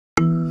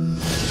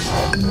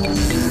Sable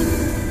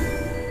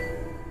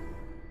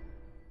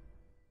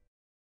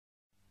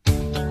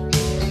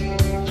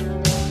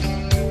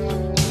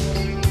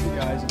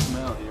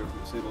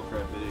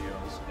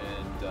videos,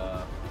 and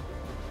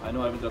I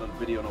know I haven't done a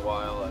video in a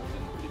while. I've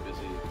been pretty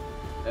busy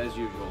as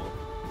usual,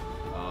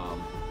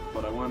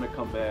 but I wanted to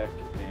come back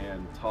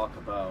and talk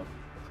about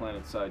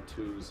Planetside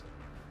 2's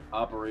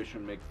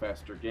Operation Make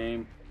Faster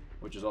game,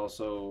 which is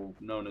also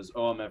known as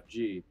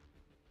OMFG.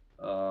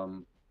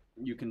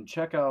 You can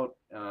check out,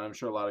 I'm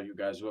sure a lot of you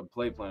guys who have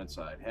played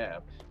Planetside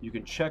have, you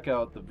can check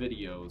out the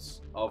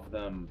videos of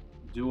them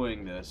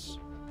doing this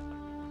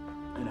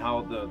and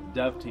how the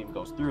dev team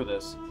goes through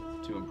this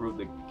to improve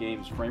the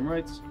game's frame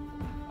rates.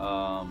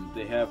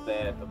 They have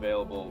that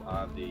available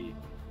on the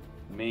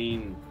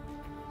main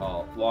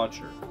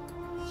launcher,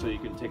 so you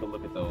can take a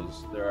look at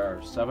those. There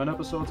are 7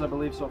 episodes, I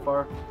believe, so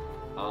far,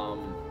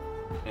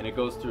 and it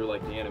goes through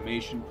like the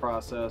animation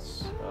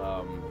process,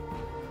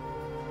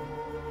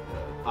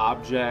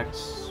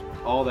 objects,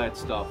 all that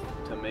stuff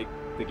to make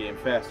the game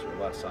faster.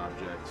 Less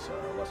objects,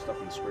 less stuff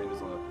on the screen.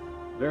 There's a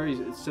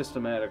very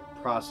systematic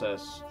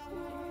process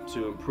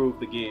to improve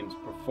the game's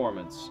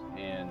performance,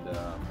 and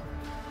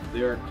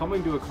they are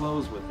coming to a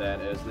close with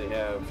that as they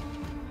have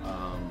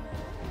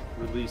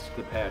released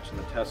the patch in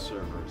the test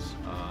servers.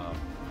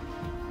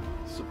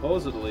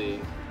 Supposedly,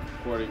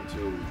 according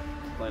to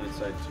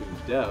Planetside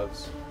 2's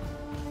devs,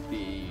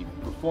 the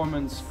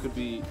performance could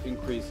be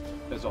increased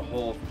as a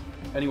whole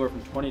anywhere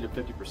from 20 to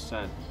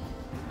 50%,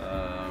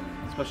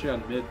 especially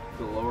on mid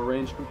to lower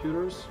range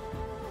computers.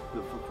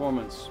 The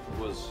performance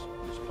was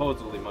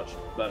supposedly much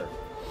better.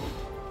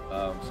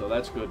 So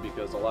that's good,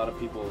 because a lot of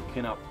people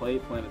cannot play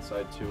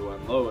Planetside 2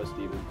 on lowest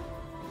even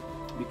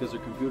because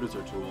their computers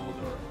are too old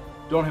or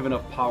don't have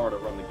enough power to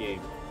run the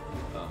game.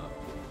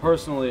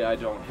 Personally, I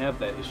don't have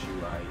that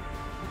issue.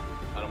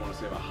 I don't want to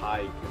say I have a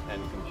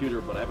high-end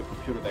computer, but I have a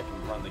computer that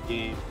can run the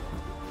game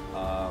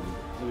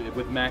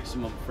with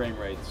maximum frame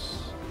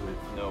rates with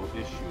no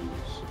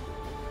issues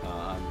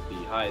on the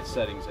highest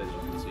settings, as you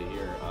can see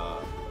here,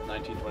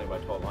 1920 by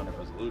 1200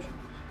 resolution.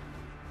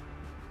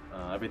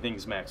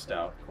 Everything's maxed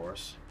out, of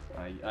course.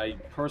 I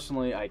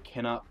personally, I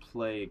cannot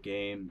play a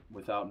game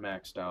without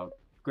maxed out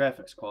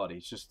graphics quality.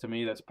 It's just, to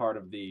me, that's part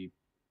of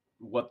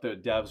what the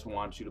devs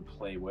want you to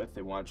play with.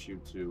 They want you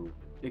to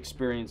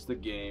experience the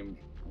game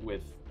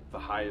with the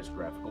highest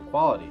graphical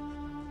quality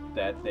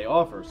that they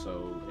offer,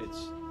 so it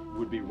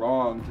would be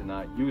wrong to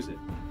not use it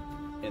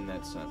in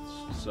that sense.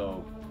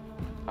 So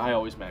I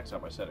always max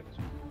out my settings.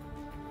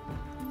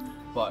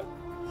 But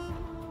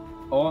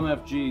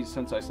OMFG,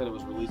 since I said it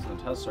was released in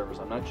the test servers,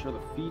 I'm not sure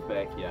the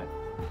feedback yet.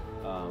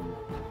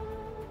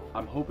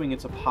 I'm hoping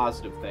it's a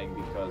positive thing,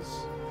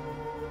 because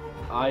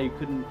I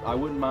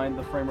wouldn't mind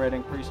the frame rate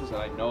increases, and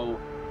I know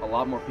a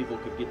lot more people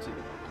could get to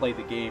play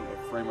the game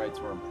if frame rates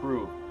were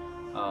improved.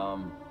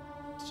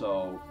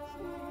 So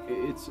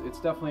it's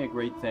definitely a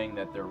great thing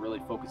that they're really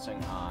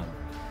focusing on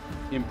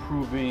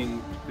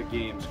improving the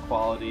game's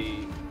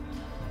quality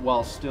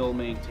while still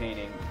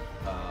maintaining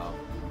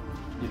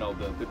you know,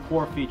 the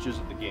core features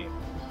of the game.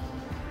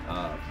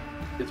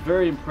 It's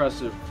very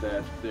impressive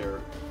that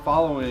they're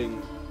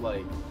following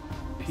like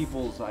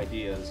people's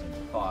ideas and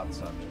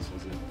thoughts on this.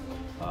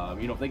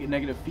 You know, if they get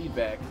negative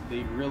feedback,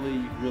 they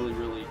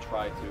really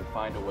try to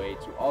find a way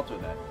to alter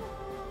that.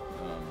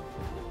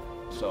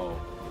 So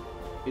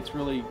it's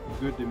really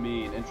good to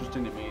me and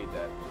interesting to me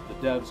that the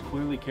devs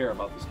clearly care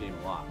about this game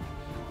a lot.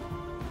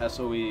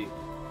 SOE,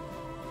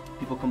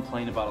 people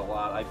complain about a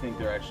lot. I think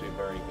they're actually a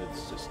very good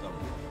system.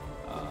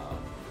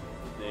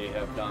 They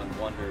have done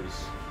wonders,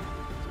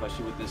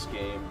 especially with this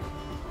game.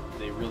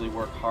 They really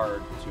work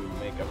hard to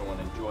make everyone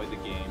enjoy the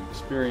game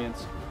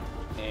experience,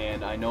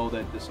 and I know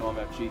that this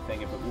OMFG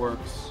thing, if it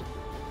works,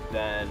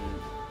 then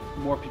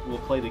more people will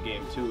play the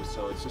game too,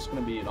 so it's just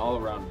going to be an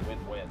all-around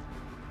win-win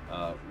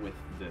with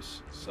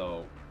this.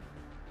 So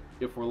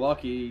if we're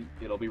lucky,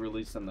 it'll be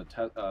released on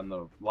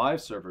the live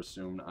server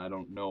soon. I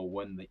don't know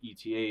when the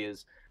ETA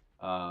is.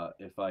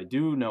 If I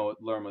do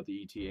learn what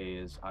the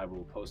ETA is, I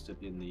will post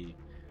it in the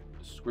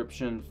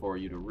description for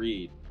you to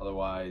read.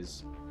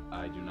 Otherwise,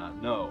 I do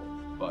not know.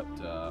 But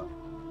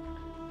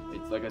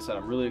it's like I said,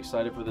 I'm really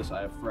excited for this.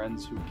 I have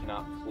friends who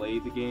cannot play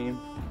the game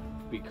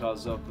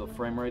because of the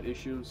frame rate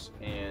issues,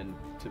 and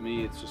to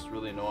me, it's just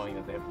really annoying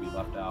that they have to be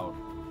left out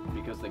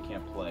because they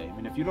can't play. I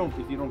mean, if you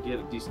don't get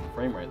a decent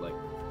frame rate like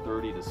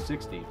 30 to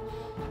 60,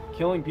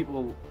 killing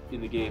people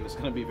in the game is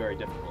going to be very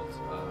difficult.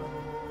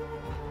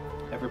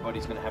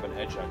 Everybody's going to have an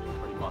edge on you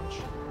pretty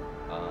much.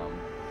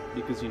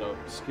 Because, you know,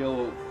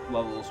 skill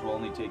levels will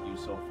only take you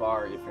so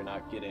far if you're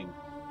not getting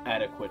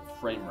adequate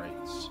frame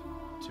rates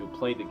to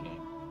play the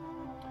game.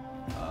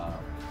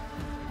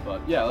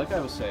 But yeah, like I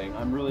was saying,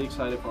 I'm really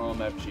excited for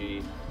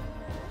OMFG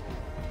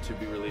to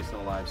be released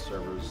on live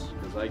servers,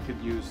 because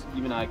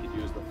even I could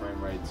use the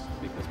frame rates,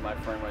 because my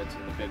frame rates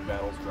in the big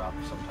battles drop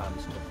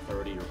sometimes to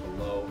 30 or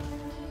below,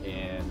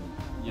 and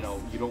you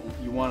know,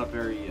 you want a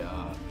very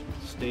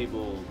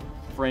stable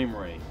frame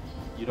rate.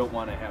 You don't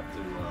want to have to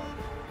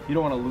you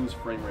don't want to lose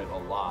frame rate a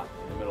lot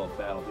in the middle of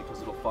battle,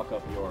 because it'll fuck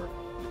up your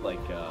like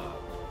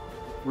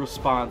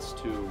response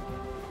to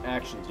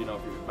actions. You know,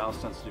 if your mouse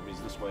sensitivity is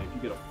this way, if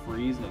you get a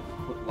freeze and it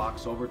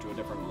locks over to a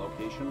different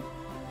location,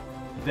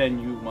 then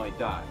you might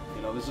die.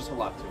 You know, there's just a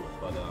lot to it.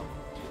 But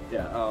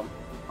yeah,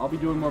 I'll be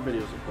doing more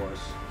videos, of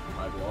course.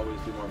 I will always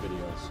do more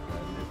videos.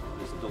 And if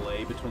there's a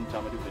delay between the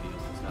time I do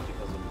videos, it's not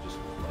because I'm just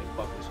like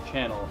fuck this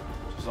channel.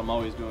 It's just I'm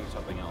always doing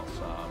something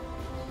else.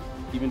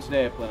 Even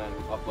today, I plan on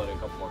uploading a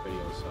couple more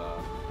videos.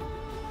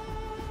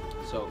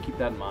 So keep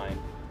that in mind.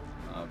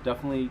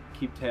 Definitely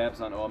keep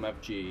tabs on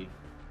OMFG,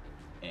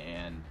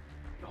 and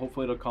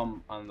hopefully it'll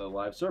come on the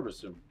live server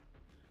soon.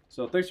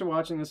 So thanks for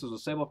watching. This was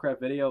a Sablecraft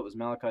video. It was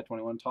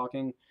Malachi21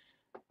 talking.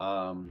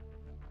 And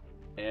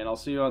I'll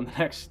see you on the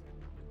next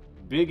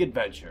big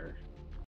adventure.